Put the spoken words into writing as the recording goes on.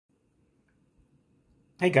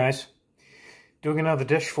Hey guys, doing another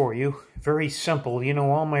dish for you. Very simple. You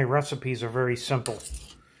know, all my recipes are very simple.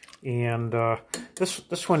 And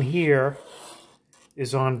this one here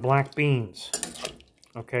is on black beans.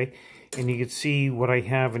 Okay, and you can see what I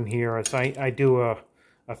have in here is I do a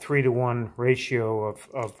 3-to-1 ratio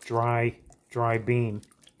of dry bean.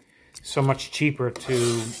 So much cheaper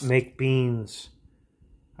to make beans.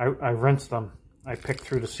 I rinse them. I pick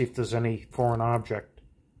through to see if there's any foreign object.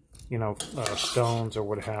 You know, stones or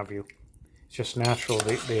what have you. It's just natural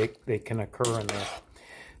they can occur in there.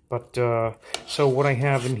 But so what I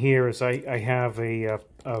have in here is I have again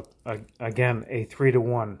a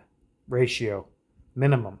 3-to-1 ratio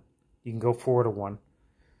minimum. You can go 4-to-1.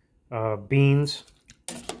 Beans.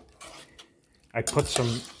 I put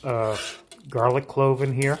some garlic clove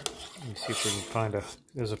in here. Let me see if we can find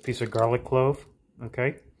there's a piece of garlic clove.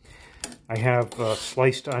 Okay. I have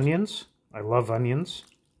sliced onions. I love onions.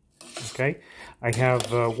 Okay, I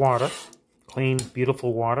have water, clean,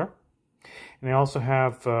 beautiful water, and I also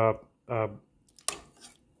have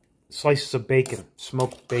slices of bacon,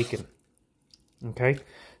 smoked bacon. Okay,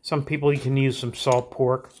 some people, you can use some salt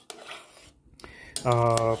pork,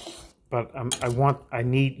 but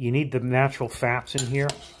you need the natural fats in here,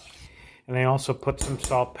 and I also put some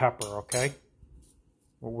salt, pepper. Okay,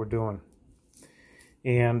 what we're doing,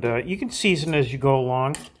 and you can season as you go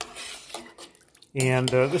along. And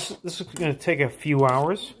this is going to take a few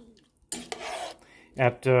hours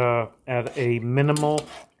at a minimal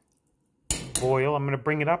boil. I'm going to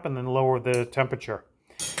bring it up and then lower the temperature.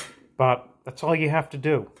 But that's all you have to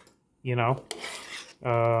do, you know.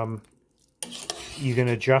 You can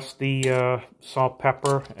adjust the salt,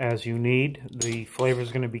 pepper as you need. The flavor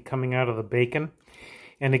is going to be coming out of the bacon.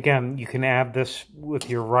 And again, you can add this with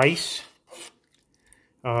your rice.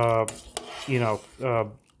 You know,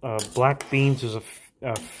 black beans is a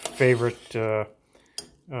favorite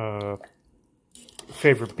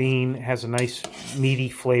bean. It has a nice meaty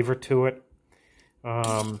flavor to it.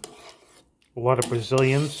 A lot of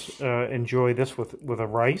Brazilians enjoy this with a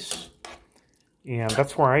rice, and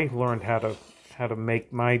that's where I learned how to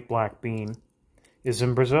make my black bean, is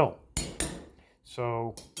in Brazil.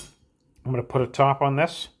 So I'm going to put a top on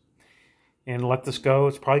this and let this go.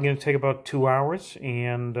 It's probably going to take about 2 hours,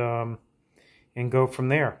 and go from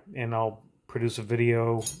there. And I'll produce a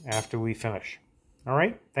video after we finish. All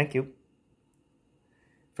right? Thank you.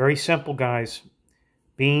 Very simple, guys.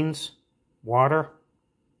 Beans, water,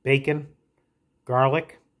 bacon,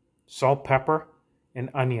 garlic, salt, pepper, and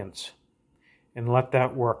onions. And let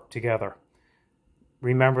that work together.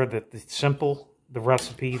 Remember that the simple the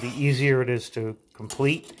recipe, the easier it is to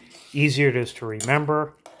complete, easier it is to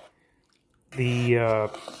remember. The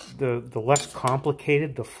less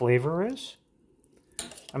complicated the flavor is.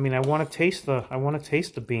 I mean, I want to taste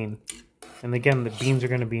the bean, and again, the beans are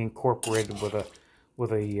going to be incorporated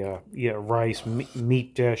with a rice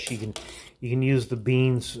meat dish. You can use the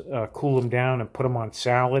beans, cool them down, and put them on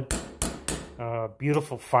salad.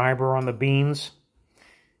 Beautiful fiber on the beans,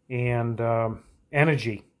 and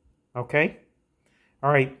energy. Okay,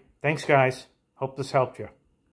 all right. Thanks, guys. Hope this helped you.